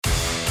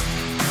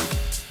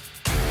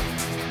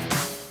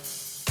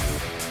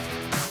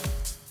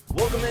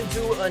Welcome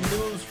into a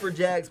News for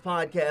Jags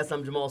podcast.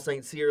 I'm Jamal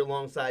St. Cyr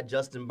alongside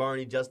Justin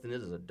Barney. Justin,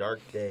 it is a dark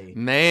day.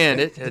 Man,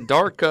 a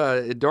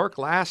dark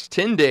last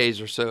 10 days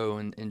or so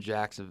in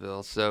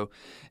Jacksonville. So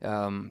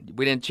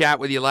we didn't chat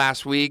with you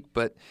last week,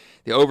 but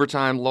the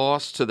overtime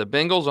loss to the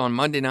Bengals on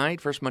Monday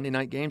night, first Monday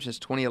night game since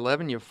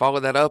 2011. You follow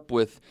that up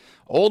with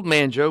old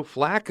man Joe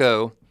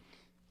Flacco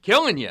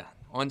killing you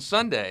on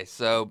Sunday.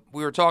 So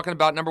we were talking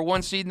about number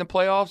one seed in the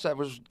playoffs. That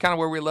was kind of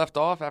where we left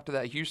off after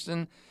that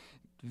Houston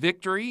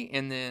victory,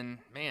 and then,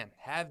 man,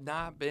 have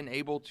not been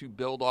able to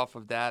build off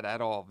of that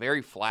at all.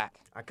 Very flat.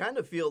 I kind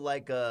of feel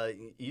like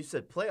you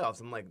said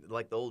playoffs. I'm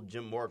like the old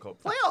Jim Moore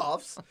quote.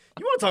 Playoffs?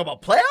 You want to talk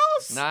about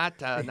playoffs? Not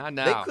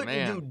now, They couldn't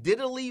man. do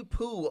diddly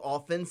poo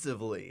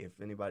offensively.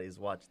 If anybody's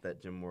watched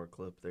that Jim Moore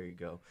clip, there you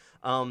go.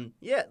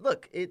 Yeah,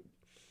 look,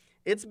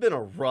 it's been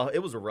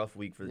it was a rough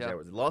week for the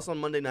Jaguars. They lost on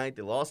Monday night.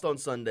 They lost on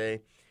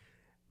Sunday.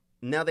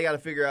 Now they got to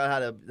figure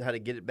out how to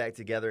get it back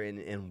together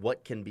and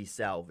what can be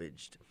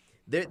salvaged.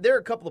 There are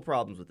a couple of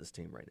problems with this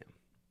team right now.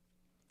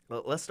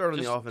 Well, let's start on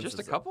the offensive side.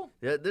 Just a couple?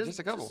 Yeah, just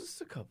a couple.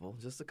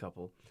 Just a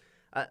couple.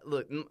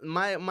 Look,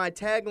 my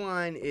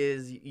tagline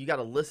is you got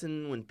to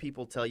listen when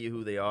people tell you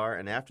who they are.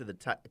 And after the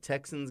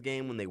Texans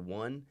game when they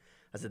won,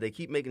 I said they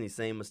keep making these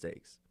same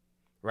mistakes.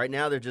 Right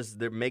now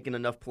they're making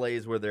enough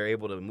plays where they're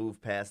able to move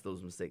past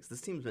those mistakes.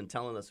 This team's been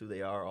telling us who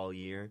they are all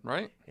year.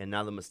 Right. And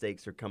now the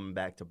mistakes are coming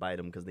back to bite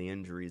them because the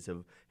injuries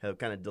have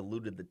kind of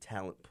diluted the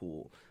talent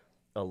pool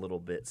a little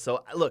bit.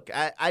 So, look,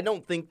 I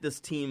don't think this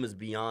team is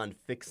beyond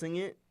fixing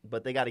it,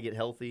 but they got to get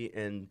healthy,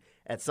 and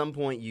at some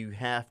point you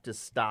have to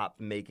stop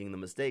making the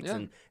mistakes.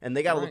 Yeah. And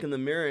they got to look in the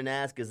mirror and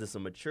ask, is this a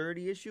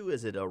maturity issue?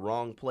 Is it a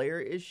wrong player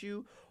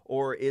issue?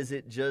 Or is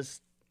it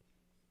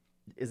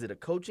a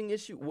coaching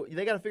issue?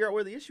 They got to figure out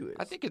where the issue is.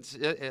 I think it's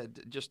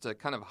just a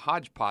kind of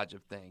hodgepodge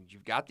of things.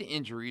 You've got the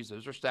injuries.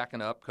 Those are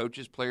stacking up.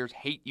 Coaches, players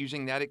hate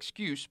using that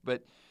excuse.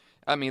 But,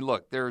 I mean,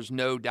 look, there's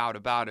no doubt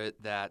about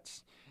it that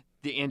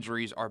the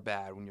injuries are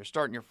bad. When you're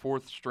starting your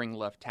fourth-string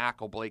left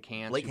tackle, Blake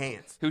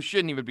Hance, who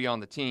shouldn't even be on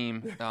the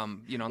team,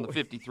 on the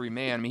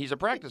 53-man. I mean, he's a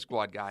practice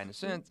squad guy in a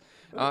sense,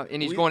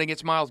 and he's going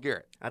against Myles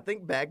Garrett. I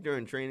think back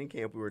during training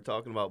camp we were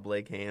talking about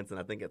Blake Hance, and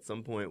I think at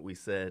some point we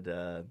said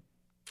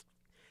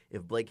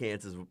if Blake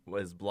Hance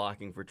was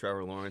blocking for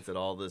Trevor Lawrence at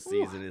all this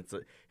season,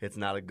 it's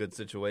not a good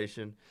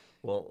situation.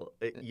 Well,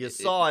 you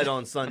saw it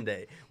on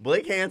Sunday.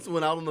 Blake Hance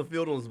went out on the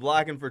field and was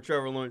blocking for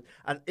Trevor Lawrence.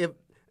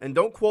 And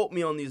don't quote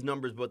me on these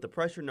numbers, but the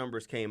pressure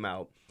numbers came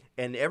out,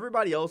 and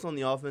everybody else on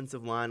the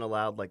offensive line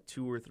allowed like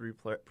 2 or 3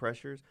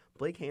 pressures.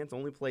 Blake Hance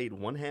only played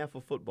one half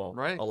of football,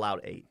 allowed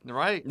 8.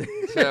 Right.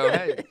 So,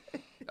 hey,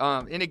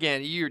 and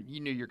again, you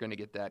knew you're going to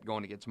get that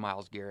going against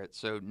Myles Garrett.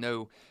 So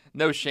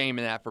no shame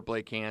in that for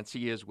Blake Hance.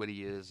 He is what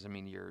he is. I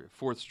mean, you're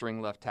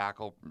fourth-string left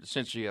tackle,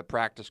 essentially a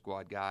practice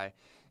squad guy.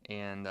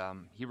 And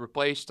he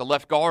replaced a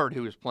left guard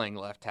who was playing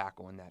left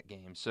tackle in that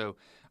game. So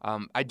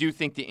I do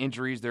think the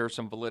injuries, there is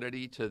some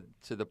validity to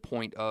the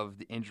point of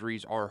the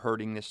injuries are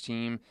hurting this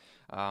team.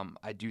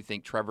 I do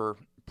think Trevor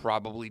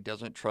probably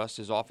doesn't trust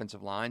his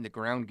offensive line. The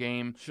ground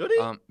game. Should he?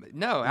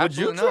 No, absolutely not. Would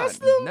you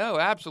trust them? No,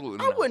 absolutely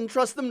not. I wouldn't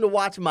trust them to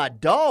watch my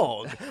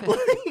dog.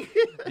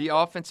 The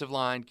offensive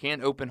line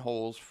can't open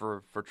holes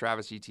for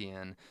Travis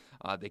Etienne.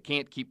 They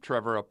can't keep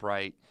Trevor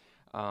upright.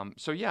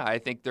 So, yeah, I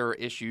think there are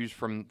issues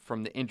from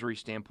the injury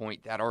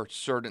standpoint that are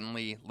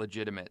certainly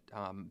legitimate.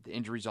 The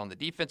injuries on the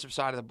defensive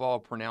side of the ball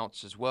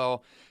pronounced as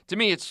well. To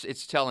me,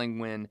 it's telling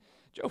when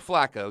Joe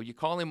Flacco, you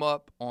call him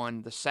up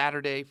on the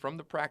Saturday from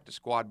the practice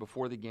squad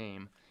before the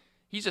game.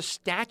 He's a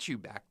statue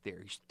back there.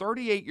 He's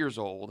 38 years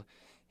old.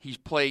 He's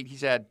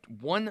had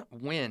one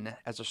win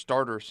as a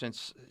starter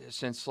since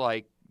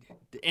like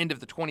the end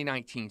of the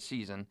 2019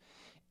 season,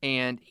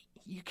 and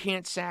you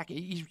can't sack it.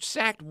 He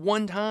sacked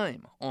one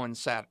time on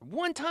Saturday,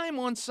 one time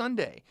on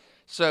Sunday.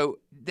 So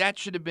that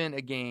should have been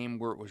a game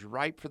where it was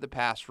ripe for the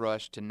pass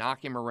rush to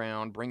knock him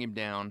around, bring him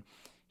down.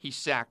 He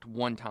sacked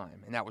one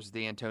time, and that was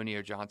the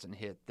Antonio Johnson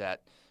hit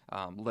that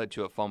led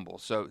to a fumble.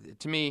 So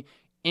to me,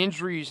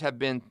 injuries have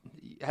been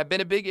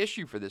a big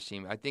issue for this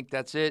team. I think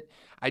that's it.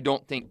 I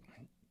don't think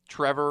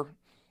Trevor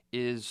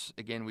is,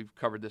 again, we've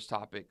covered this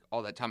topic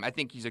all that time. I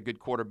think he's a good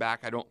quarterback.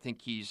 I don't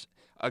think he's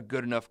a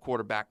good enough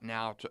quarterback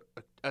now to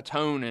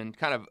atone and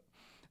kind of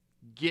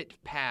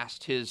get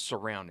past his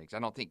surroundings. I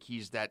don't think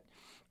he's that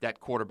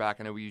quarterback.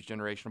 I know we use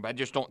generational, but I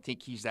just don't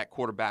think he's that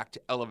quarterback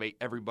to elevate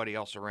everybody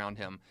else around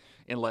him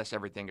unless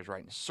everything is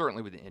right, and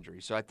certainly with the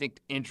injuries. So I think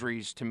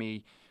injuries, to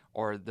me,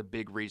 are the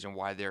big reason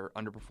why they're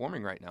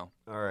underperforming right now.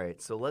 All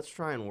right, so let's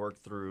try and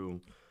work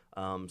through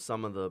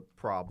some of the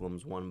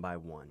problems one by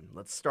one.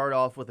 Let's start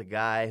off with a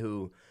guy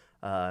who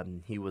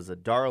he was a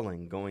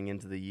darling going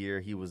into the year.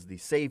 He was the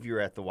savior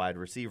at the wide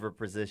receiver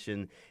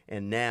position,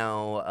 and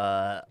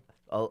now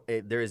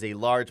there is a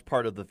large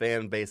part of the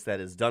fan base that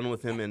is done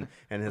with him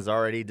and has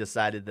already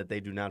decided that they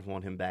do not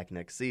want him back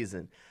next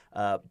season.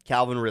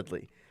 Calvin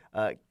Ridley.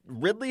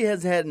 Ridley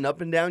has had an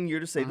up and down year,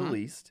 to say the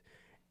least,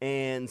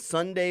 and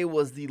Sunday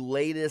was the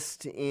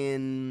latest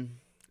in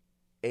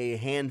a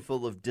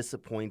handful of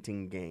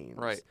disappointing games.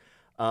 Right.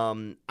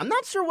 I'm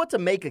not sure what to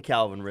make of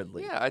Calvin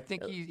Ridley. Yeah, I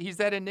think he's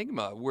that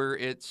enigma where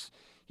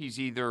he's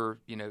either,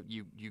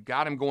 you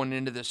got him going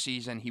into this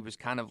season. He was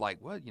kind of like,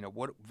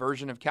 what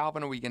version of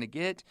Calvin are we going to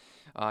get?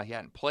 He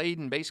hadn't played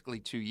in basically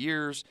 2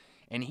 years,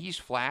 and he's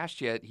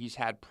flashed, yet he's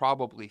had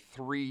probably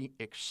 3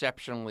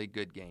 exceptionally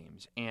good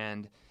games.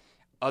 And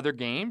other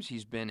games,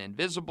 he's been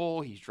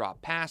invisible. He's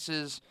dropped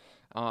passes.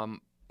 And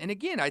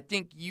again, I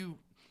think you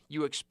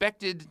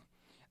expected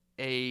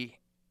a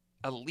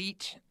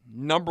elite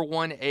number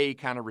 1A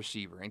kind of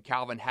receiver, and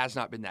Calvin has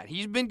not been that.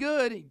 He's been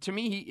good. To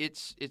me,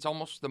 it's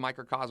almost the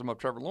microcosm of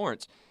Trevor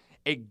Lawrence,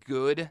 a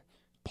good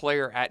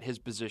player at his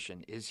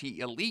position. Is he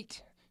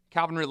elite?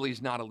 Calvin Ridley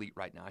is not elite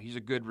right now. He's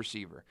a good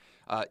receiver.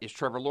 Is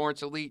Trevor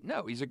Lawrence elite?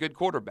 No, he's a good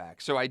quarterback.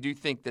 So I do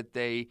think that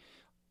they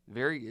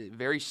very,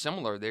 very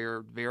similar.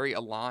 They're very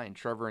aligned,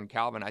 Trevor and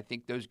Calvin. I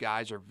think those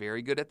guys are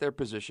very good at their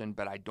position,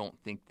 but I don't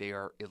think they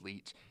are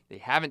elite. They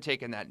haven't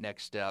taken that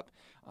next step.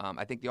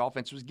 I think the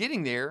offense was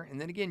getting there, and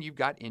then again, you've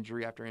got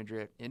injury after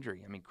injury after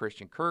injury. I mean,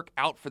 Christian Kirk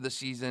out for the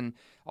season.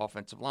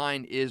 Offensive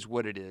line is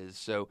what it is.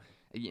 So,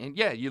 and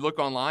yeah, you look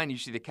online, you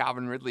see the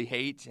Calvin Ridley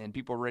hate, and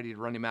people are ready to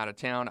run him out of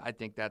town. I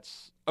think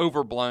that's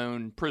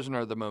overblown, prisoner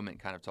of the moment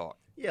kind of talk.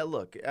 Yeah,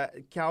 look,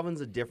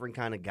 Calvin's a different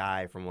kind of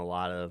guy from a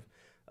lot of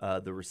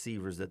the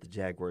receivers that the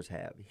Jaguars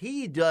have.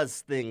 He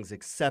does things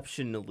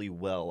exceptionally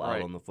well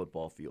out on the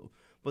football field,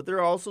 but there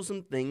are also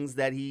some things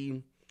that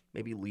he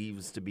maybe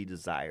leaves to be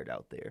desired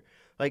out there.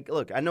 Like,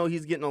 look, I know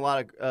he's getting a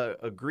lot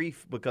of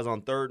grief because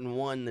on 3rd and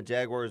 1, the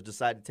Jaguars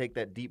decide to take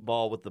that deep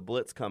ball with the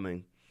blitz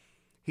coming.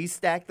 He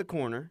stacked the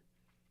corner.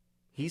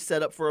 He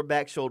set up for a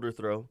back shoulder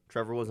throw.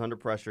 Trevor was under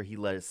pressure. He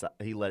let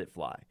it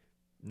fly.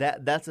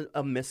 That's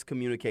a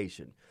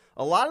miscommunication.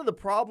 A lot of the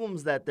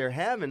problems that they're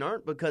having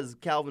aren't because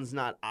Calvin's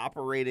not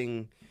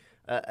operating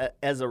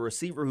as a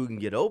receiver who can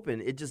get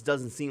open. It just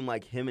doesn't seem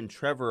like him and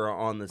Trevor are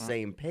on the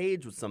same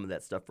page with some of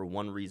that stuff for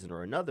one reason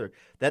or another.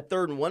 That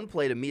 3rd and 1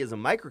 play to me is a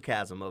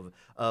microcosm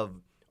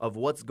of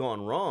what's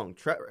gone wrong.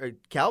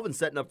 Calvin's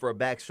setting up for a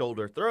back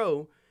shoulder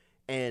throw,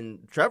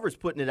 and Trevor's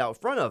putting it out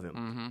front of him.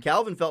 Mm-hmm.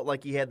 Calvin felt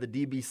like he had the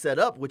DB set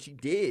up, which he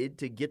did,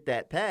 to get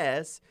that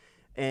pass,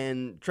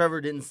 and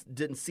Trevor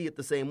didn't see it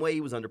the same way.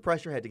 He was under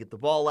pressure, had to get the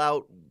ball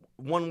out.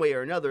 One way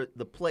or another,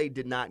 the play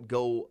did not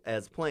go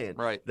as planned.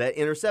 Right. That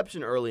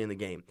interception early in the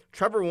game.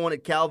 Trevor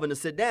wanted Calvin to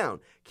sit down.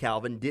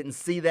 Calvin didn't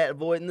see that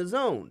void in the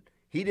zone.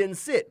 He didn't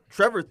sit.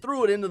 Trevor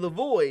threw it into the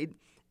void,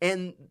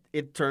 and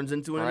it turns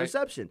into an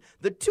interception.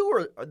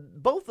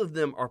 Both of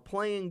them are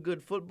playing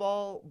good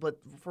football, but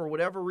for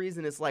whatever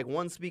reason, it's like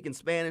one speaking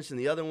Spanish and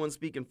the other one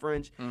speaking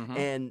French,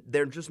 and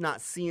they're just not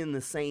seeing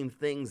the same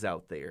things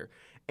out there.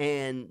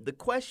 And the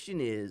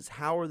question is,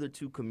 how are the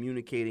two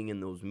communicating in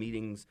those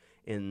meetings,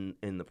 in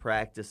the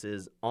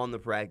practices, on the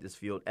practice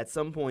field? At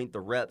some point, the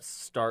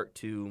reps have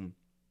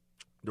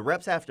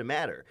to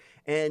matter.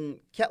 And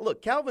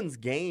look, Calvin's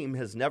game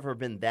has never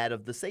been that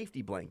of the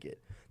safety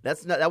blanket.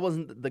 That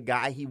wasn't the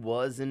guy he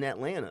was in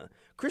Atlanta.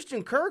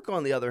 Christian Kirk,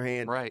 on the other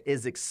hand,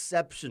 is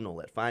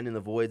exceptional at finding the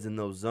voids in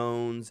those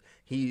zones.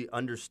 He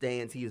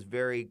understands. He is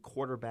very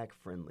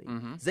quarterback-friendly.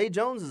 Zay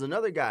Jones is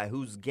another guy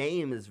whose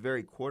game is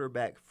very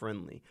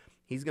quarterback-friendly.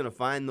 He's going to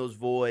find those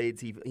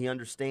voids. He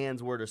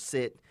understands where to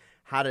sit,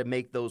 how to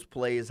make those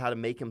plays, how to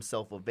make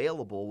himself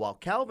available. While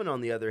Calvin,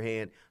 on the other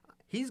hand,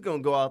 he's going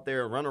to go out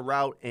there and run a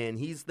route, and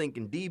he's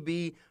thinking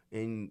DB,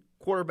 and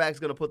quarterback's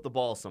going to put the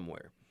ball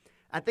somewhere.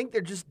 I think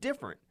they're just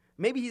different.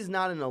 Maybe he's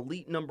not an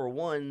elite number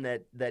 1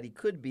 that he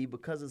could be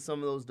because of some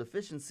of those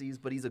deficiencies,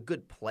 but he's a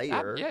good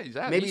player. Yeah,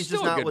 exactly. Maybe he's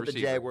just not what the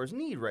Jaguars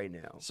need right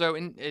now. So,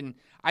 and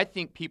I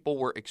think people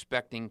were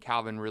expecting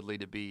Calvin Ridley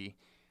to be,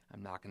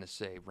 I'm not going to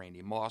say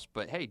Randy Moss,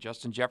 but hey,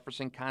 Justin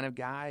Jefferson kind of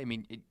guy. I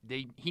mean,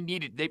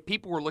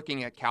 people were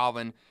looking at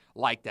Calvin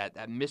like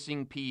that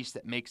missing piece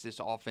that makes this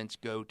offense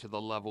go to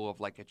the level of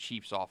like a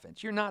Chiefs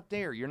offense. You're not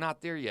there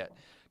yet.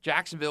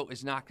 Jacksonville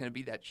is not going to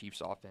be that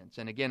Chiefs offense.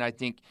 And again, I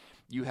think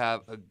you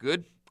have a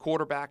good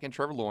quarterback in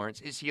Trevor Lawrence.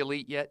 Is he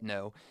elite yet?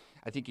 No.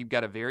 I think you've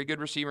got a very good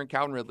receiver in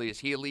Calvin Ridley. Is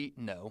he elite?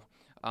 No.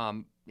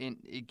 And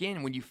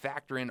again, when you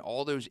factor in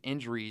all those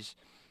injuries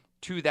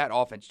to that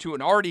offense, to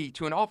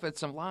an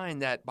offensive line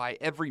that by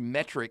every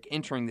metric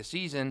entering the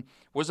season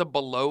was a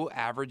below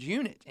average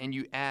unit, and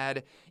you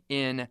add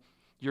in,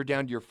 you're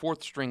down to your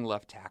 4th string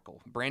left tackle.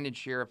 Brandon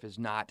Sheriff is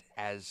not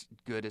as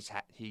good as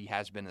he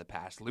has been in the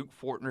past. Luke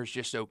Fortner is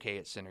just okay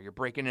at center. You're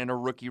breaking in a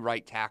rookie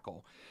right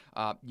tackle.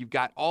 You've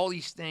got all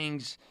these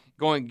things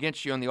going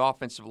against you on the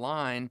offensive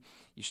line.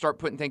 You start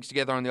putting things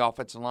together on the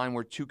offensive line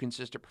where 2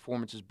 consistent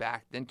performances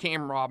back. Then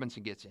Cam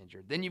Robinson gets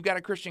injured. Then you've got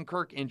a Christian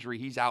Kirk injury.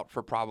 He's out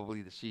for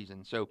probably the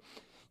season. So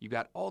you've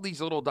got all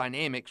these little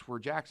dynamics where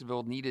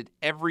Jacksonville needed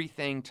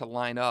everything to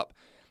line up.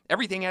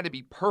 Everything had to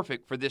be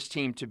perfect for this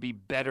team to be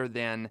better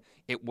than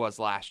it was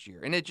last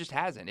year. And it just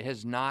hasn't. It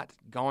has not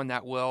gone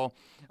that well.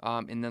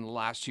 And then the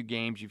last 2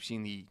 games, you've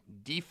seen the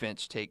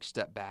defense take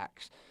step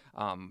backs,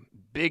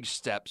 big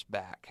steps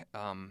back,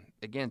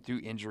 again, through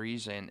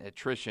injuries and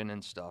attrition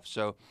and stuff.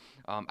 So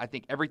I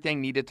think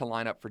everything needed to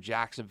line up for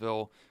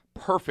Jacksonville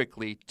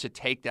perfectly to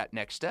take that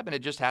next step, and it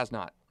just has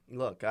not.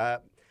 Look, I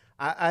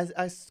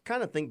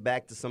kind of think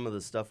back to some of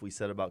the stuff we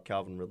said about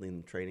Calvin Ridley in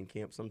the training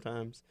camp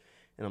sometimes,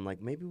 and I'm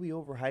like, maybe we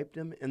overhyped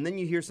him. And then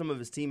you hear some of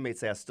his teammates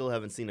say, I still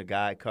haven't seen a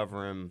guy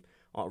cover him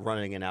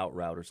running an out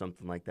route or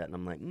something like that. And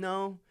I'm like,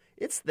 no,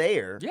 it's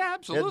there. Yeah,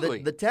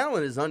 absolutely. The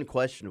talent is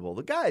unquestionable.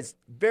 The guy's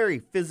very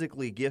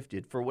physically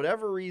gifted. For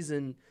whatever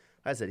reason,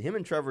 like I said, him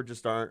and Trevor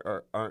just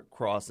aren't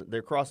crossing.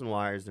 They're crossing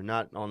wires. They're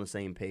not on the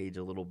same page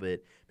a little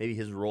bit. Maybe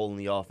his role in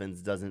the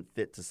offense doesn't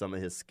fit to some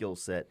of his skill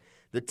set.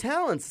 The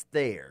talent's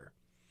there.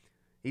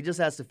 He just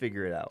has to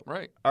figure it out.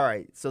 Right. All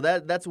right. So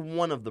that's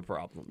one of the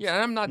problems. Yeah,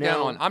 and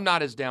I'm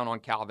not as down on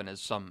Calvin as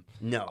some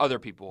other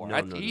people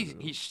are.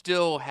 He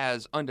still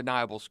has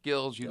undeniable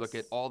skills. You look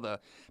at all the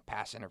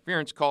pass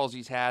interference calls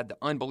he's had, the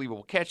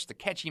unbelievable catch, the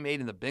catch he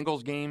made in the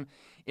Bengals game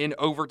in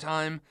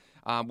overtime,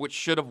 which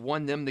should have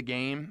won them the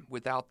game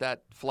without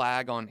that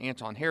flag on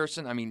Anton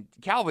Harrison. I mean,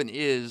 Calvin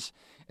is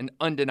an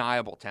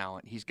undeniable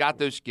talent. He's got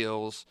those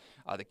skills.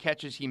 The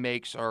catches he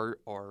makes are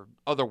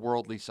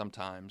otherworldly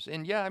sometimes.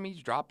 And, yeah, I mean,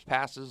 he's dropped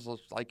passes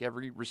like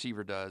every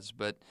receiver does.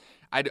 But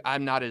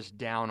I'm not as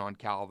down on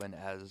Calvin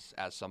as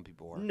some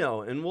people are.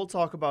 No, and we'll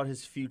talk about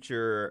his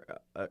future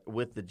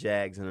with the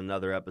Jags in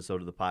another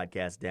episode of the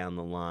podcast down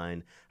the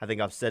line. I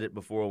think I've said it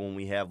before when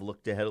we have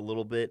looked ahead a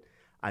little bit.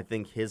 I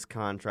think his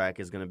contract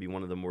is going to be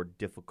one of the more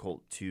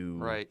difficult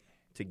to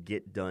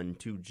get done,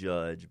 to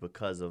judge,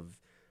 because of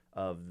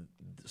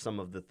some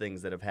of the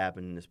things that have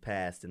happened in his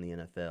past in the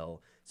NFL.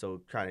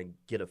 So trying to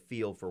get a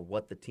feel for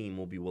what the team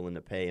will be willing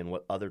to pay and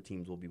what other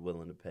teams will be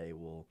willing to pay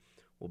will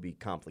be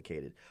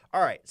complicated.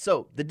 All right,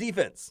 so the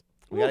defense.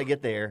 We got to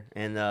get there,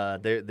 and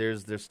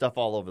there's stuff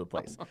all over the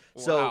place. Wow.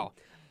 So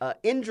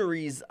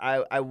injuries,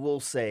 I will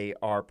say,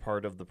 are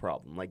part of the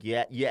problem. Like,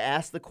 you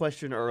asked the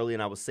question early,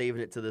 and I was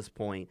saving it to this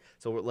point.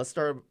 So let's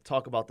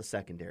talk about the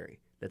secondary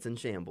that's in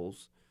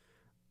shambles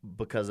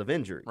because of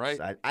injuries. Right.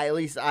 At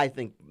least I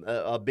think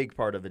a big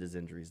part of it is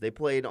injuries. They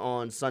played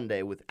on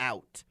Sunday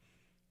without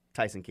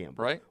Tyson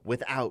Campbell, right?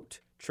 Without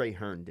Trey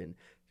Herndon.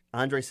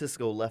 Andre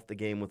Sisco left the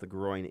game with a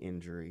groin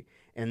injury.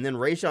 And then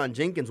Rayshon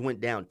Jenkins went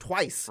down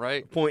twice,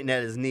 pointing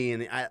at his knee.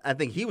 And I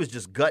think he was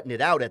just gutting it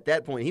out at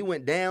that point. He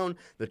went down.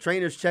 The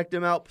trainers checked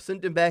him out,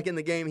 sent him back in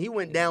the game. He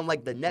went down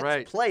like the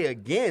next play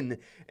again,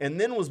 and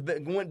then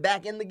went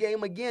back in the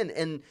game again.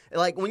 And,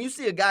 like, when you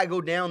see a guy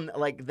go down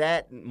like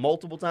that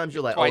multiple times,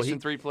 you're like, twice in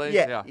 3 plays?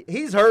 Yeah,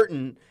 he's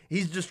hurting.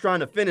 He's just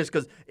trying to finish,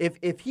 because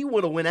if he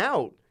would have went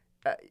out,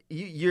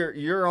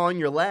 you're on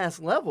your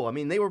last level. I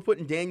mean, they were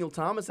putting Daniel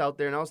Thomas out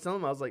there, and I was telling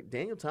him, I was like,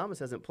 Daniel Thomas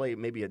hasn't played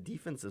maybe a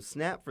defensive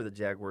snap for the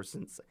Jaguars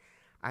since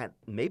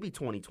maybe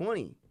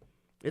 2020.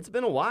 It's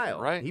been a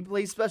while. Right. He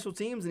plays special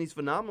teams, and he's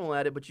phenomenal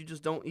at it, but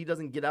he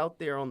doesn't get out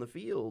there on the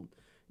field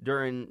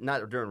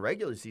not during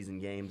regular season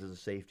games as a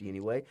safety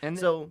anyway. And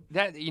so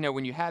that,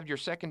 when you have your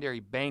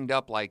secondary banged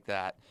up like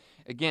that,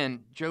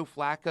 again, Joe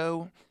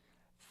Flacco,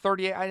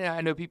 38.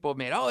 I know people have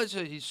made,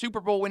 he's a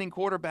Super Bowl winning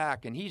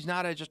quarterback, and he's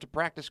not just a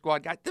practice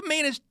squad guy. The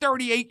man is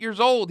 38 years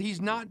old.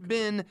 He's not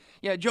been.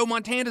 Joe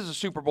Montana's a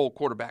Super Bowl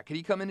quarterback. Could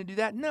he come in and do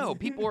that? No.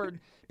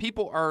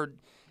 People are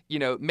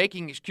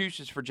making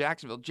excuses for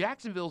Jacksonville.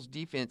 Jacksonville's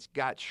defense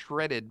got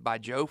shredded by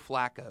Joe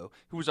Flacco,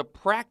 who was a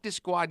practice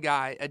squad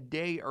guy a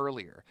day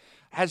earlier.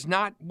 Has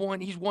not won.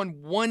 He's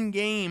won one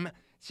game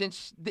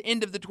since the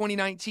end of the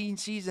 2019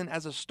 season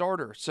as a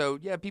starter. So,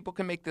 yeah, people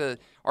can make the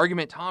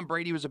argument Tom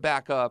Brady was a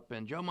backup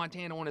and Joe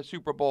Montana won a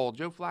Super Bowl,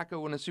 Joe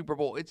Flacco won a Super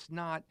Bowl. It's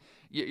not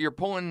 – you're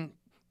pulling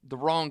the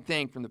wrong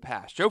thing from the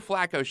past. Joe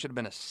Flacco should have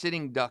been a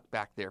sitting duck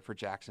back there for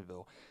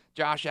Jacksonville.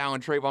 Josh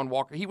Allen, Trayvon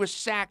Walker, he was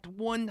sacked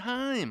one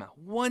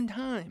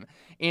time.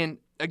 And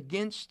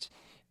against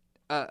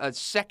a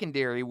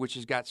secondary which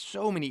has got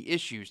so many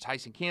issues,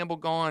 Tyson Campbell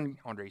gone,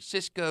 Andre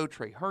Sisco,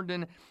 Trey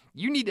Herndon,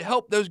 you need to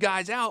help those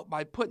guys out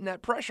by putting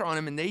that pressure on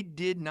them, and they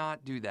did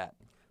not do that.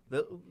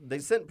 They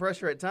sent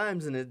pressure at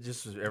times, and it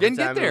just Didn't time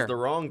get there. It was the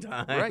wrong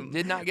time. Right,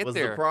 did not get was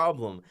there. The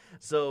problem.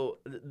 So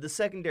the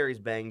secondary's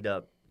banged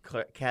up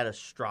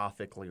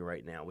catastrophically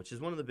right now, which is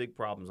one of the big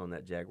problems on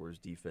that Jaguars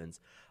defense.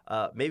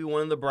 Maybe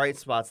one of the bright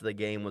spots of the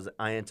game was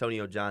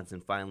Antonio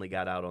Johnson finally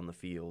got out on the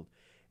field,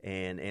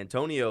 and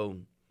Antonio.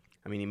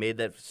 I mean, he made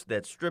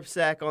that strip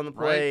sack on the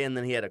play, and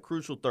then he had a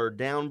crucial third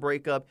down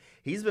breakup.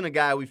 He's been a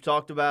guy we've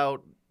talked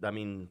about, I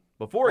mean,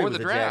 before he was a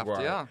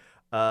Jaguar.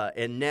 Yeah.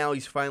 And now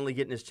he's finally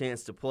getting his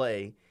chance to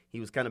play.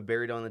 He was kind of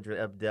buried on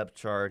the depth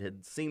chart,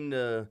 had seemed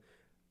to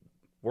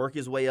work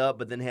his way up,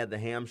 but then had the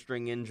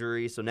hamstring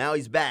injury. So now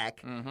he's back,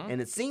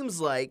 and it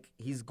seems like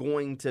he's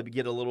going to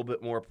get a little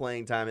bit more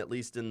playing time, at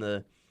least in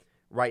the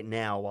right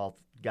now, while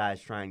guys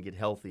try and get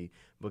healthy,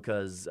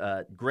 because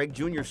Greg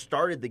Jr.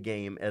 started the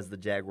game as the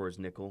Jaguars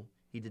nickel.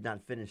 He did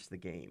not finish the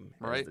game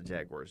as the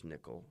Jaguars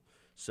nickel.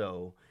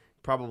 So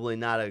probably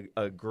not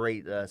a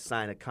great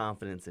sign of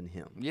confidence in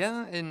him.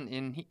 Yeah,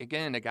 and he,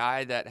 again, a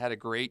guy that had a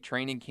great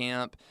training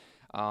camp,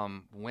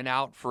 went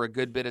out for a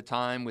good bit of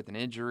time with an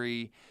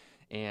injury,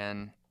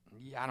 and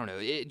I don't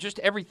know, just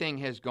everything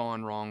has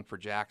gone wrong for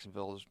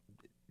Jacksonville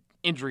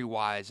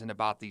injury-wise in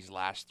about these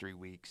last 3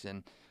 weeks.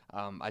 And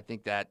I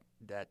think that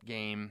that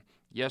game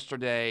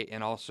yesterday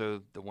and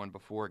also the one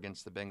before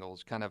against the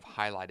Bengals kind of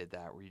highlighted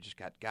that, where you just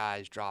got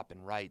guys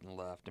dropping right and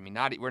left. I mean,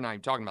 we're not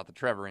even talking about the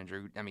Trevor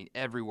injury. I mean,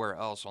 everywhere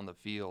else on the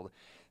field,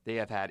 they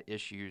have had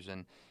issues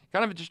and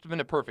kind of just been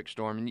a perfect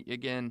storm. And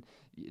again,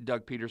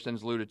 Doug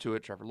Peterson's alluded to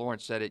it. Trevor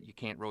Lawrence said it. You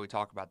can't really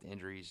talk about the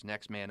injuries.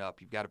 Next man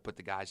up. You've got to put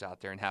the guys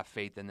out there and have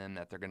faith in them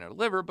that they're going to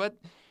deliver. But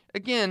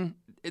again,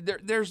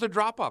 there's a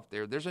drop-off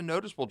there. There's a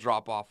noticeable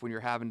drop-off when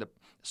you're having to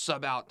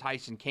sub out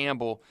Tyson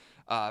Campbell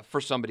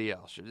for somebody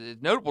else. There's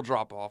a notable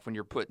drop-off when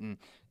you're putting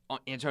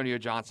Antonio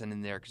Johnson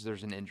in there because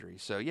there's an injury.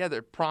 So, yeah,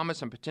 there's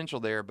promise and potential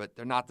there, but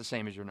they're not the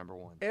same as your number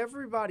one.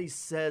 Everybody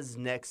says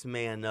next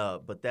man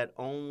up, but that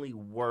only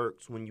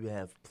works when you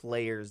have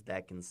players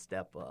that can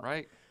step up.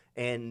 Right.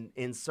 And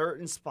in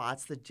certain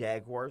spots, the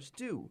Jaguars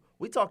do.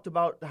 We talked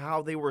about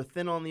how they were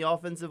thin on the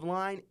offensive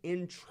line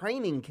in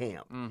training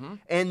camp. Mm-hmm.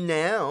 And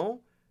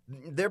now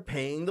they're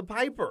paying the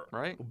piper.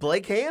 Right.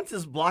 Blake Hance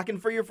is blocking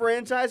for your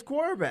franchise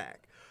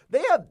quarterback. They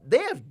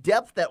have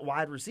depth at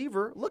wide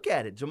receiver. Look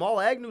at it.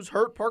 Jamal Agnew's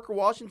hurt. Parker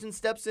Washington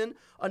steps in.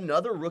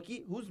 Another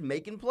rookie who's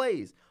making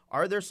plays.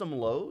 Are there some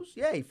lows?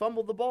 Yeah, he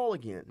fumbled the ball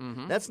again.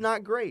 Mm-hmm. That's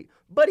not great.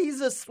 But he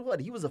was a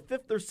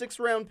 5th or 6th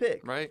round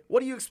pick. Right. What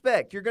do you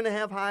expect? You're going to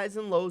have highs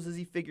and lows as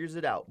he figures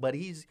it out. But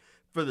he's,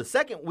 for the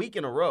second week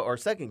in a row, or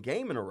second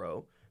game in a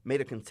row,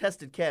 made a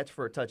contested catch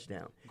for a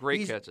touchdown.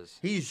 Great catches.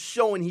 He's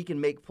showing he can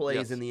make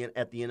plays Yes.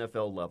 at the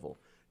NFL level.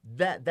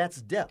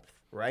 That's depth,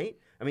 right?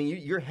 I mean,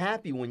 you're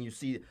happy when you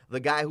see the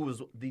guy who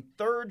was the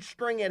third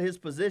string at his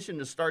position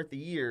to start the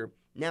year.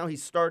 Now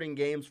he's starting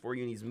games for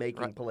you and he's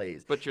making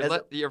plays. But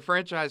your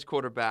franchise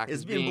quarterback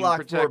is being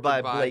blocked for protected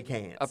by Blake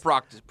Hance, a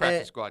practice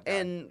squad guy.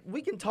 And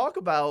we can talk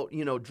about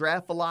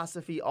draft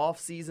philosophy,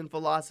 off-season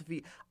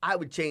philosophy. I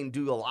would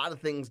do a lot of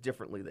things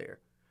differently there.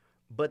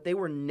 But they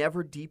were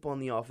never deep on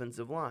the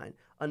offensive line.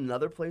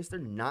 Another place they're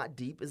not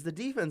deep is the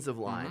defensive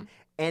line. Mm-hmm.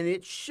 And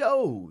it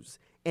shows.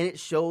 And it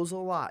shows a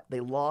lot. They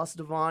lost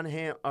Devon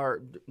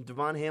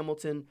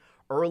Hamilton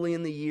early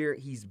in the year.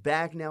 He's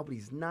back now, but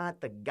he's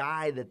not the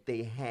guy that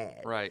they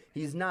had. Right.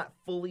 He's not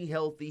fully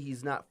healthy.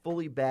 He's not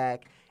fully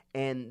back.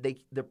 And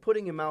they're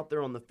putting him out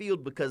there on the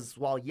field because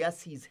while,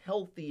 yes, he's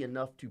healthy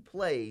enough to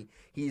play,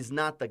 he's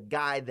not the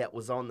guy that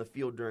was on the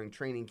field during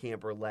training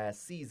camp or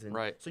last season.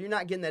 Right. So you're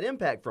not getting that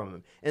impact from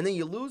him. And then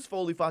you lose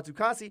Foley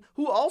Fatukasi,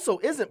 who also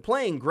isn't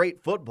playing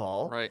great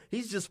football. Right.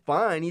 He's just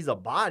fine. He's a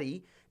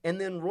body. And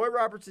then Roy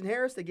Robertson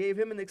Harris, they gave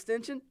him an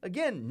extension.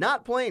 Again,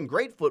 not playing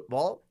great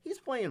football. He's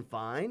playing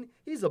fine.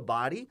 He's a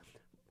body.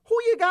 Who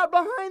you got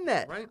behind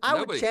that? Right. I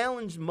Nobody. would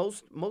challenge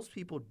most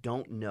people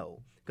don't know.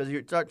 Because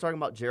you're talking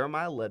about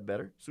Jeremiah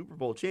Ledbetter, Super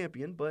Bowl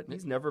champion, but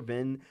he's never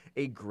been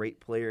a great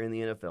player in the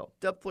NFL.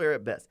 Depth player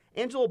at best.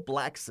 Angelo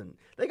Blackson,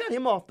 they got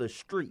him off the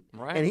street.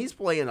 Right. And he's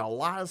playing a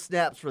lot of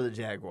snaps for the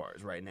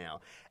Jaguars right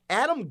now.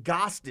 Adam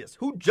Gostis,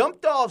 who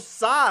jumped off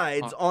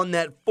sides on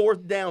that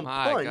fourth down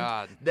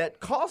punt that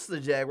cost the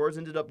Jaguars,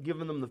 ended up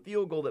giving them the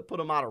field goal that put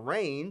them out of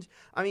range.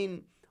 I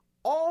mean,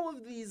 all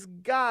of these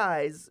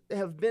guys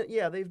have been,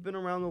 they've been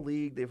around the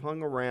league, they've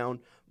hung around,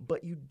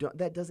 but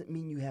that doesn't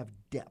mean you have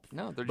depth.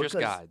 No, they're just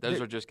guys.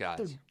 Those are just guys.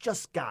 They're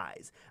just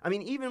guys. I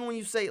mean, even when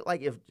you say,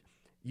 like, if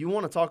you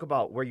want to talk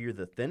about where you're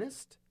the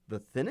thinnest,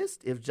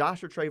 if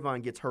Josh or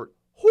Trayvon gets hurt,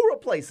 who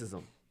replaces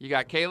him? You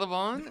got Caleb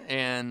on,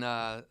 and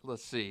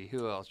let's see,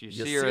 who else?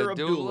 Yasir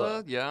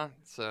Abdullah. Yeah,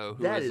 so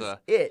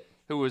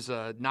who was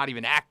not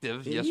even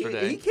active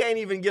yesterday. He can't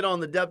even get on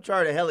the depth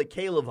chart ahead of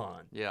Caleb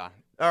on. Yeah.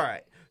 All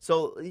right.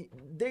 So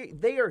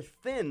they are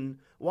thin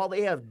while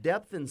they have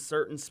depth in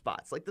certain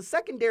spots. Like the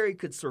secondary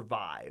could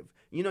survive.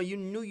 You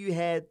knew you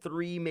had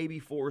 3, maybe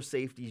 4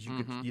 safeties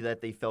that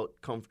they felt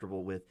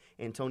comfortable with.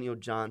 Antonio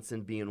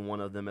Johnson being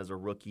one of them as a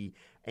rookie.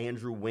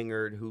 Andrew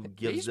Wingard, who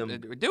gives them...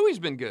 Dewey's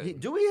been good.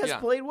 Dewey has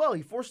played well.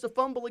 He forced a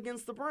fumble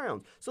against the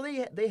Browns. So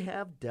they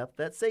have depth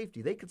at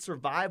safety. They could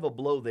survive a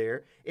blow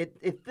there.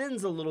 It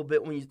thins a little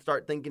bit when you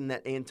start thinking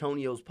that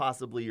Antonio's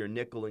possibly your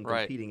nickel and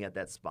competing at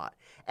that spot.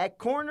 At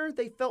corner,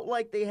 they felt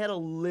like they had a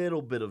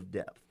little bit of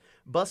depth.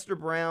 Buster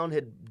Brown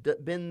had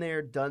been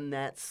there, done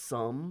that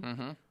some.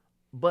 Mm-hmm.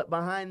 But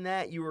behind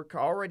that, you were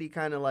already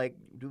kind of like,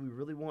 do we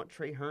really want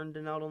Trey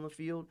Herndon out on the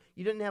field?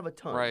 You didn't have a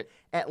ton. Right.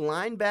 At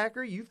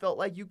linebacker, you felt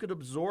like you could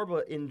absorb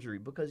an injury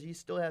because you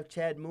still have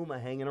Chad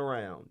Muma hanging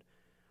around.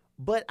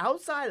 But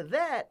outside of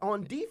that,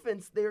 on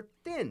defense, they're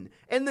thin.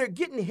 And they're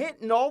getting hit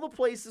in all the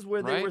places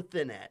where they were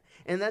thin at.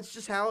 And that's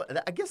just how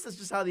the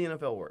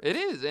NFL works. It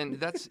is. And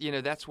that's,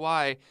 that's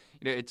why,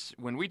 it's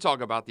when we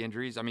talk about the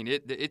injuries, I mean,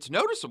 it's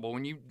noticeable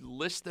when you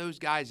list those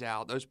guys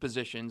out, those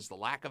positions, the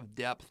lack of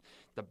depth,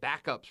 the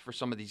backups for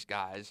some of these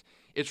guys.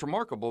 It's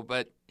remarkable.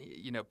 But,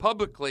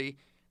 publicly,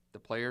 the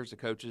players, the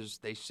coaches,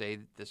 they say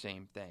the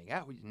same thing.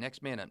 Yeah,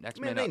 next man up,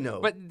 next man up. They know.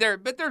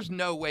 But there's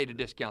no way to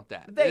discount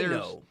that. They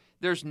know.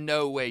 There's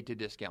no way to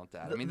discount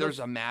that. I mean, there's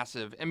a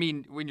massive – I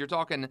mean, when you're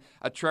talking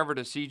a Trevor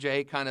to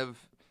CJ kind of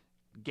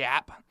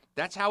gap,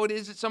 that's how it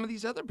is at some of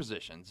these other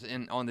positions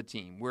on the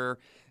team where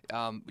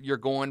you're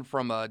going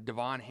from a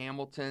Devon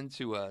Hamilton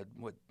to a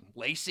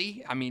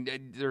Lacey. I mean,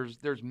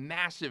 there's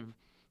massive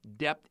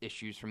depth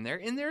issues from there,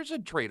 and there's a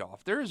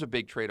trade-off. There is a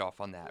big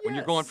trade-off on that. Yes. When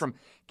you're going from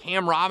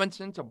Cam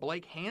Robinson to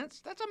Blake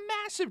Hance, that's a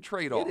massive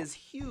trade-off. It is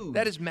huge.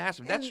 That is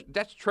massive.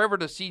 That's Trevor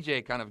to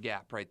CJ kind of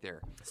gap right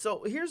there.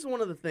 So here's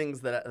one of the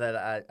things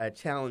that I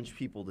challenge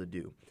people to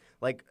do.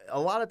 Like, a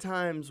lot of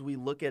times we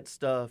look at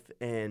stuff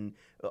and,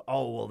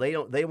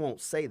 they won't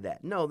say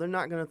that. No, they're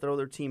not going to throw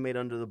their teammate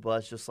under the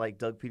bus, just like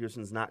Doug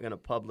Peterson's not going to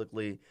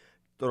publicly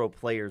throw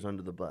players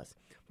under the bus.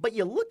 But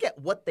you look at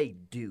what they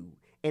do,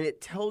 and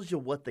it tells you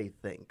what they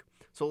think.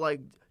 So,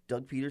 like,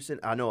 Doug Peterson,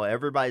 I know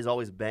everybody's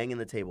always banging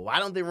the table. Why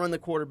don't they run the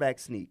quarterback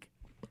sneak?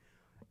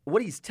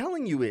 What he's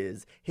telling you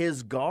is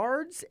his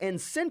guards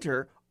and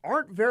center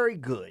aren't very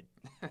good.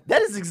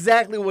 That is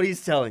exactly what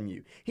he's telling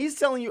you. He's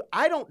telling you,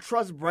 I don't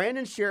trust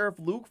Brandon Sheriff,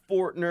 Luke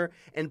Fortner,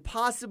 and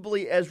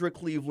possibly Ezra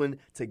Cleveland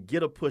to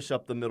get a push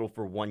up the middle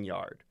for 1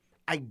 yard.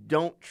 I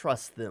don't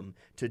trust them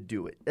to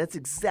do it. That's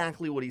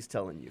exactly what he's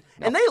telling you.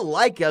 No. And they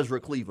like Ezra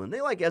Cleveland.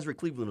 They like Ezra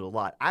Cleveland a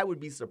lot. I would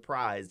be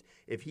surprised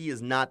if he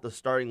is not the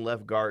starting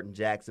left guard in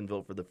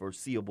Jacksonville for the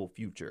foreseeable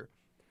future.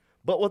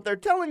 But what they're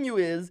telling you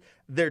is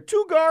their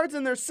two guards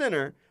and their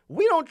center,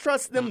 we don't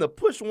trust them to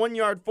push 1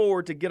 yard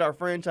forward to get our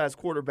franchise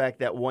quarterback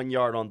that 1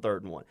 yard on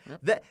 3rd and 1.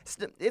 Yep.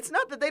 It's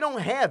not that they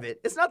don't have it.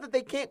 It's not that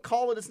they can't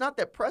call it. It's not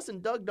that Press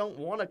and Doug don't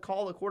want to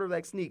call a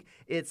quarterback sneak.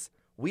 It's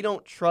we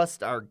don't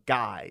trust our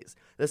guys.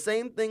 The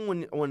same thing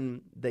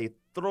when they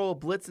throw a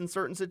blitz in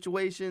certain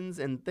situations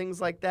and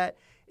things like that.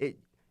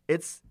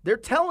 They're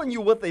telling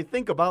you what they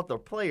think about the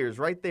players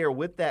right there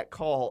with that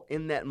call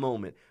in that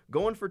moment.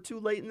 Going for 2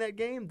 late in that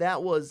game,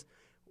 that was,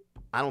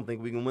 I don't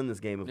think we can win this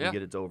game if we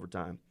get it to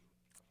overtime.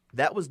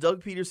 That was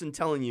Doug Peterson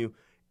telling you,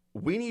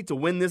 we need to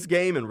win this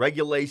game in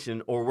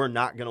regulation or we're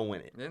not going to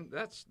win it. And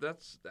that's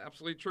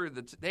absolutely true.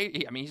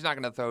 He's not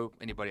going to throw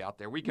anybody out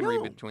there. We can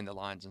read between the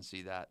lines and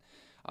see that.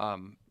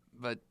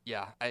 But,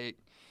 yeah,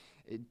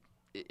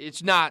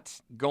 it's not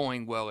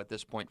going well at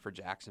this point for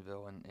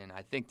Jacksonville, and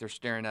I think they're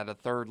staring at a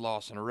 3rd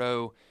loss in a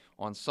row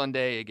on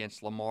Sunday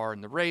against Lamar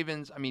and the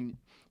Ravens. I mean,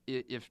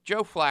 if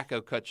Joe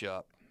Flacco cuts you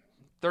up,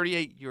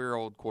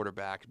 38-year-old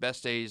quarterback,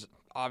 best days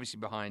obviously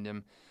behind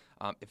him,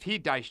 if he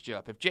diced you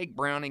up, if Jake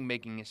Browning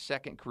making his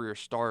 2nd career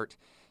start,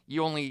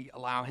 you only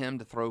allow him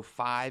to throw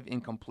 5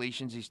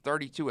 incompletions. He's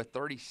 32 of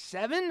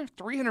 37,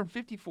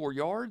 354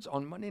 yards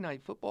on Monday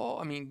Night Football.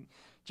 I mean,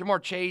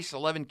 Jamar Chase,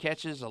 11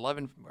 catches,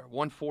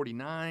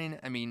 149.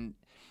 I mean,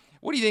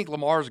 what do you think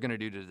Lamar's going to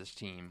do to this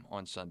team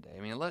on Sunday?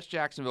 I mean, unless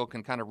Jacksonville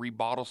can kind of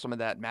rebottle some of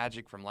that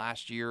magic from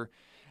last year,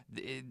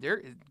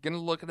 they're going to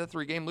look at a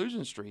 3-game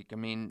losing streak. I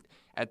mean,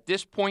 at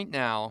this point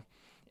now,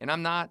 and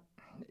I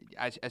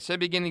said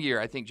beginning of the year,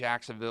 I think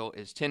Jacksonville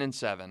is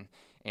 10-7,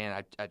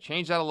 and I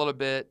changed that a little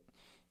bit,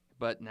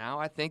 but now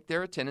I think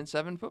they're a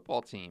 10-7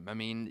 football team. I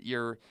mean,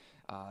 you're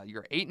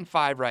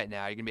 8-5 right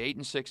now. You're going to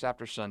be 8-6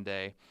 after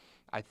Sunday.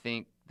 I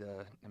think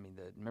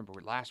remember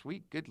last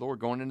week, good Lord,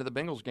 going into the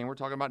Bengals game, we're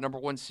talking about number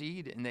 1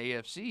 seed in the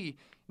AFC.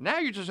 Now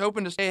you're just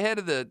hoping to stay ahead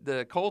of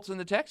the Colts and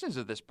the Texans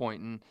at this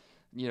point.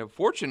 And,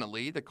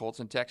 fortunately, the Colts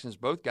and Texans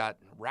both got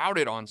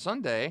routed on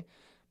Sunday.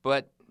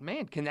 But,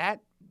 man, can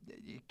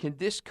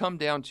this come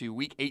down to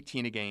week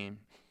 18 a game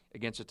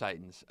against the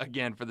Titans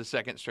again for the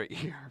 2nd straight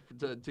year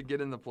to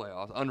get in the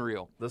playoffs?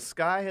 Unreal. The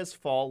sky has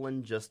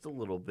fallen just a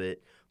little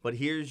bit, but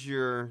here's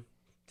your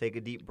take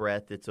a deep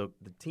breath. The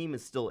team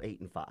is still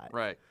 8-5.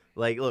 Right.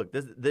 Like, look,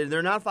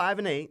 they're not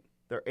 5-8.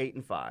 They're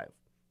 8-5.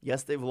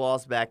 Yes, they've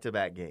lost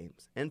back-to-back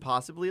games and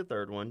possibly a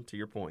 3rd one, to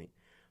your point.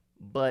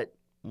 But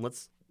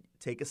let's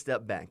take a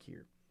step back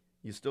here.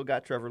 You still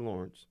got Trevor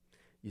Lawrence.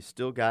 You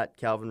still got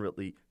Calvin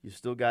Ridley. You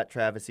still got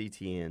Travis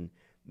Etienne.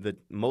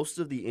 Most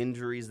of the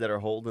injuries that are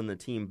holding the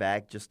team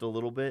back just a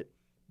little bit,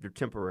 they're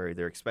temporary.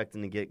 They're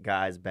expecting to get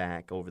guys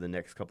back over the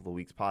next couple of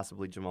weeks,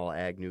 possibly Jamal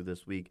Agnew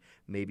this week,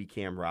 maybe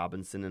Cam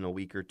Robinson in a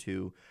week or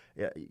two,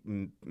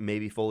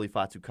 maybe Foley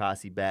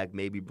Fatukasi back,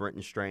 maybe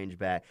Brenton Strange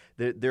back.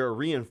 There are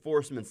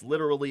reinforcements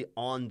literally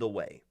on the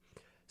way.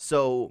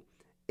 So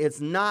it's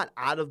not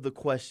out of the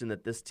question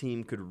that this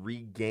team could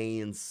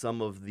regain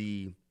some of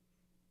the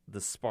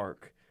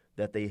spark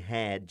that they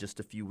had just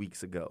a few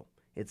weeks ago.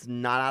 It's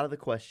not out of the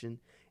question.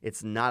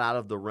 It's not out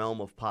of the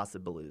realm of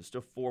possibility. There's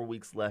still 4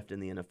 weeks left in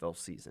the NFL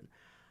season.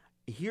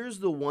 Here's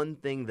the one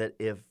thing that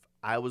if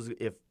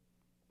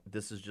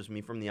this is just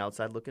me from the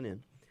outside looking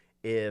in,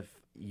 if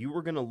you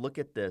were going to look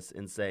at this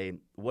and say,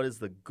 what is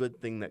the good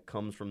thing that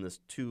comes from this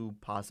 2,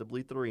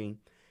 possibly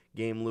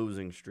 3-game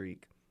losing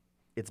streak,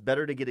 it's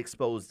better to get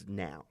exposed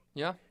now.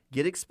 Yeah.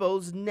 Get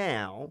exposed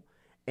now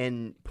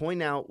and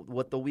point out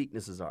what the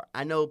weaknesses are.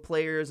 I know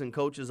players and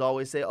coaches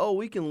always say,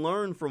 we can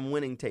learn from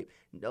winning tape.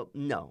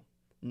 No.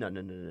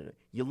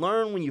 You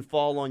learn when you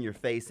fall on your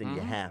face and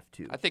you have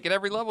to. I think at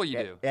every level you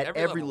do. At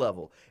every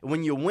level.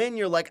 When you win,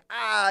 you're like,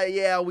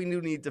 we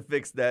do need to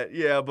fix that.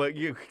 Yeah, but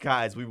you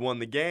guys, we won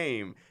the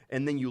game.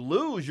 And then you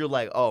lose, you're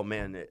like, oh,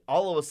 man,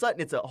 all of a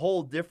sudden it's a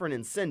whole different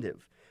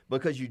incentive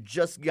because you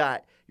just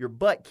got your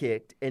butt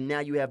kicked and now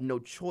you have no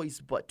choice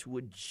but to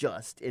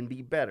adjust and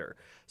be better.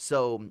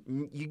 So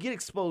you get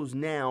exposed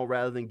now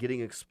rather than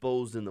getting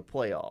exposed in the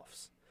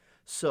playoffs.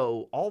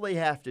 So all they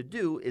have to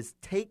do is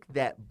take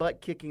that butt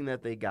kicking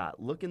that they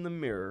got, look in the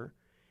mirror,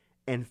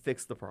 and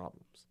fix the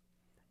problems.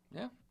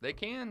 Yeah, they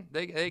can.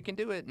 They can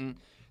do it, and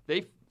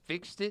they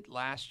fixed it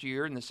last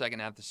year in the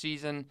second half of the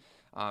season.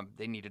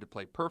 They needed to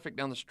play perfect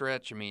down the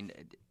stretch. I mean,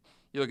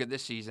 you look at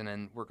this season,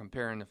 and we're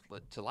comparing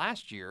to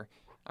last year.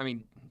 I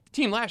mean, the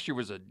team last year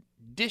was a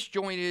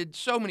disjointed,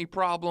 so many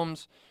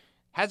problems.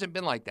 Hasn't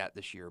been like that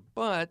this year,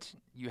 but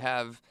you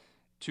have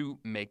to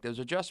make those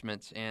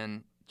adjustments,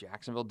 and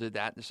Jacksonville did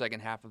that in the second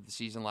half of the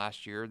season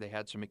last year. They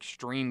had some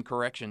extreme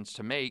corrections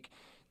to make.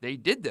 They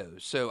did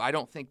those. So I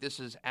don't think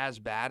this is as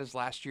bad as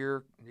last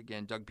year.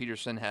 Again, Doug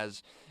Peterson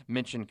has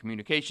mentioned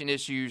communication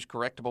issues,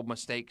 correctable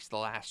mistakes the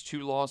last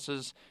 2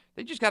 losses.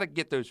 They just got to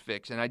get those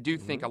fixed. And I do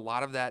think a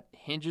lot of that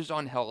hinges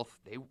on health.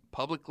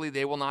 Publicly,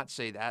 they will not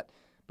say that.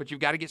 But you've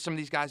got to get some of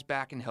these guys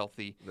back and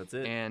healthy. That's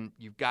it. And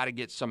you've got to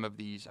get some of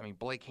these. I mean,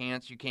 Blake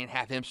Hance, you can't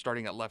have him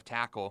starting at left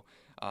tackle.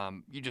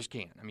 You just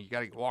can't. I mean, you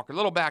got to get Walker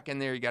Little back in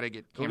there. You got to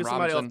get Cam Maybe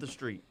somebody Robinson. off the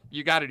street.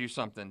 You got to do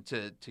something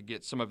to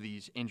get some of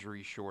these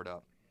injuries shored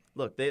up.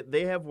 Look,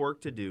 they have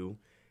work to do,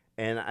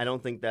 and I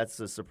don't think that's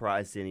a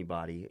surprise to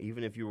anybody.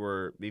 Even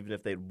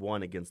if they'd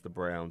won against the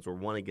Browns or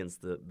won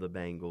against the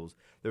Bengals,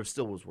 there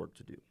still was work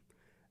to do.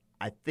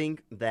 I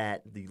think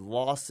that the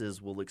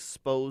losses will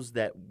expose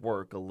that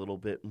work a little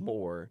bit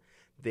more.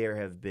 There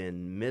have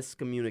been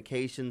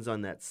miscommunications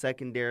on that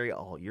secondary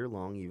all year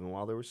long, even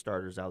while there were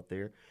starters out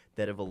there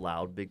that have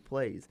allowed big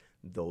plays.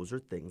 Those are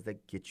things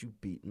that get you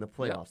beat in the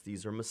playoffs. Yeah.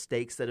 These are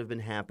mistakes that have been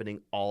happening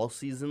all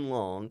season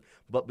long,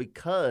 but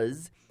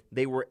because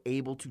they were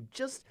able to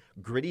just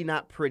gritty,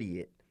 not pretty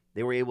it,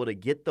 they were able to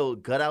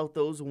gut out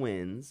those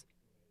wins,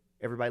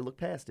 everybody looked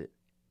past it.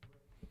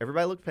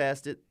 Everybody looked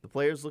past it. The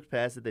players looked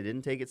past it. They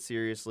didn't take it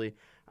seriously.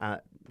 I've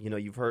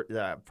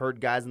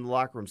heard guys in the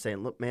locker room saying,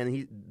 look,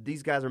 man,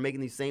 these guys are making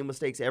these same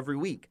mistakes every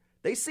week.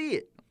 They see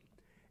it.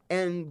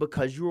 And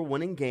because you were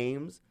winning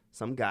games,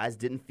 some guys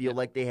didn't feel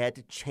like they had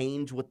to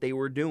change what they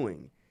were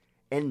doing.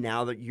 And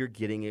now that you're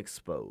getting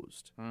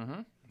exposed.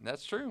 Mm-hmm.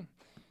 That's true.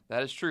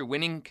 That is true.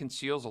 Winning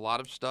conceals a lot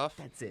of stuff.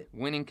 That's it.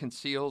 Winning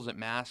conceals, it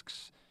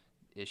masks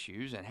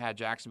issues. And had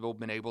Jacksonville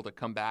been able to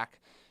come back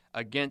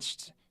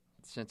against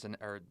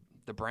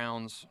the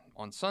Browns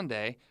on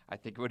Sunday, I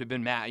think it would have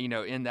been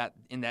in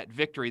that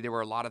victory there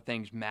were a lot of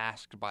things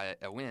masked by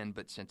a win,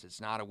 but since it's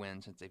not a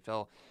win, since they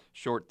fell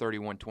short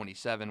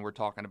 31-27, we're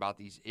talking about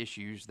these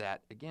issues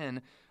that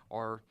again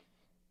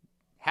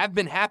have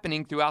been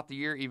happening throughout the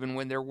year, even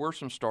when there were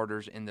some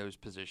starters in those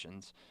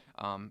positions.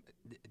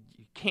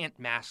 You can't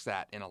mask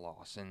that in a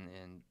loss,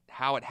 and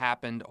how it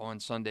happened on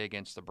Sunday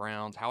against the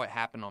Browns, how it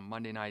happened on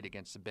Monday night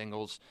against the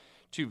Bengals.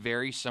 2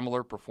 very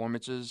similar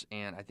performances,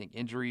 and I think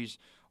injuries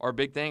are a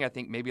big thing. I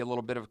think maybe a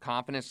little bit of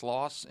confidence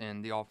loss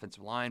in the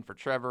offensive line for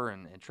Trevor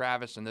and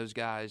Travis and those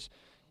guys.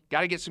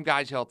 Got to get some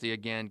guys healthy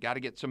again. Got to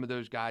get some of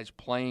those guys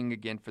playing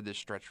again for this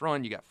stretch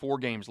run. You got 4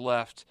 games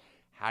left.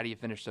 How do you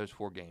finish those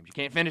 4 games? You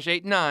can't finish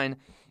 8-9,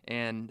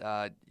 and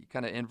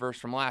kind of inverse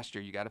from last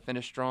year. You got to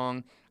finish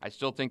strong. I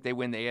still think they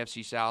win the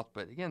AFC South,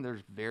 but again,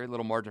 there's very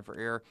little margin for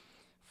error.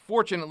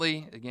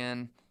 Fortunately,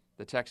 again,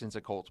 the Texans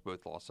and Colts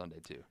both lost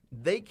Sunday, too.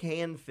 They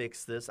can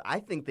fix this. I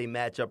think they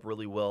match up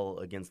really well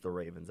against the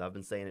Ravens. I've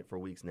been saying it for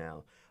weeks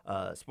now.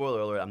 Spoiler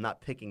alert, I'm not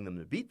picking them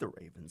to beat the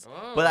Ravens.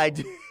 Oh. But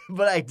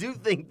I do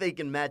think they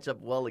can match up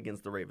well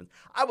against the Ravens.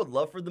 I would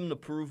love for them to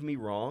prove me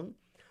wrong,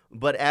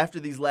 but after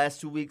these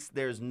last 2 weeks,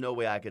 there's no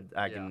way I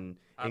can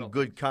in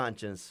good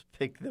conscience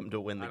pick them to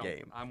win the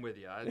game. I'm with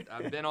you.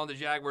 I've been on the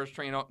Jaguars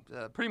train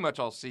pretty much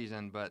all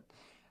season, but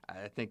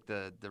I think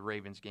the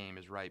Ravens game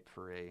is ripe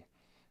for a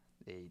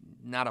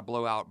not a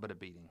blowout, but a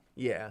beating.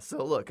 Yeah,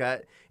 so look,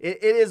 it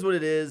is what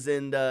it is,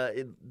 and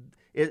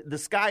the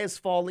sky is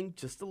falling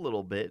just a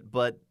little bit,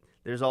 but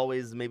there's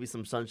always maybe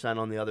some sunshine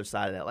on the other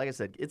side of that. Like I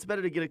said, it's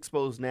better to get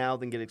exposed now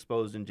than get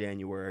exposed in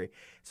January.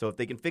 So if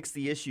they can fix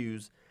the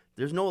issues,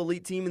 there's no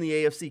elite team in the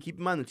AFC. Keep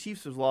in mind the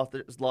Chiefs have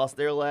lost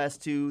their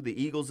last 2.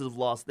 The Eagles have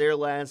lost their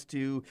last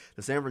 2.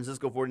 The San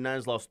Francisco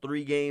 49ers lost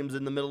 3 games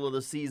in the middle of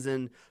the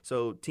season.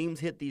 So teams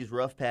hit these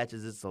rough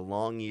patches. It's a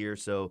long year.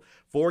 So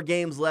 4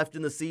 games left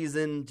in the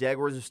season.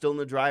 Jaguars are still in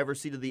the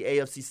driver's seat of the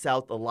AFC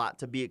South. A lot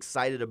to be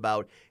excited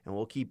about. And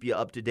we'll keep you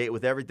up to date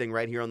with everything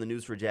right here on the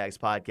News for Jags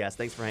podcast.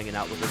 Thanks for hanging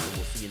out with us, and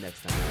we'll see you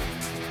next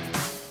time.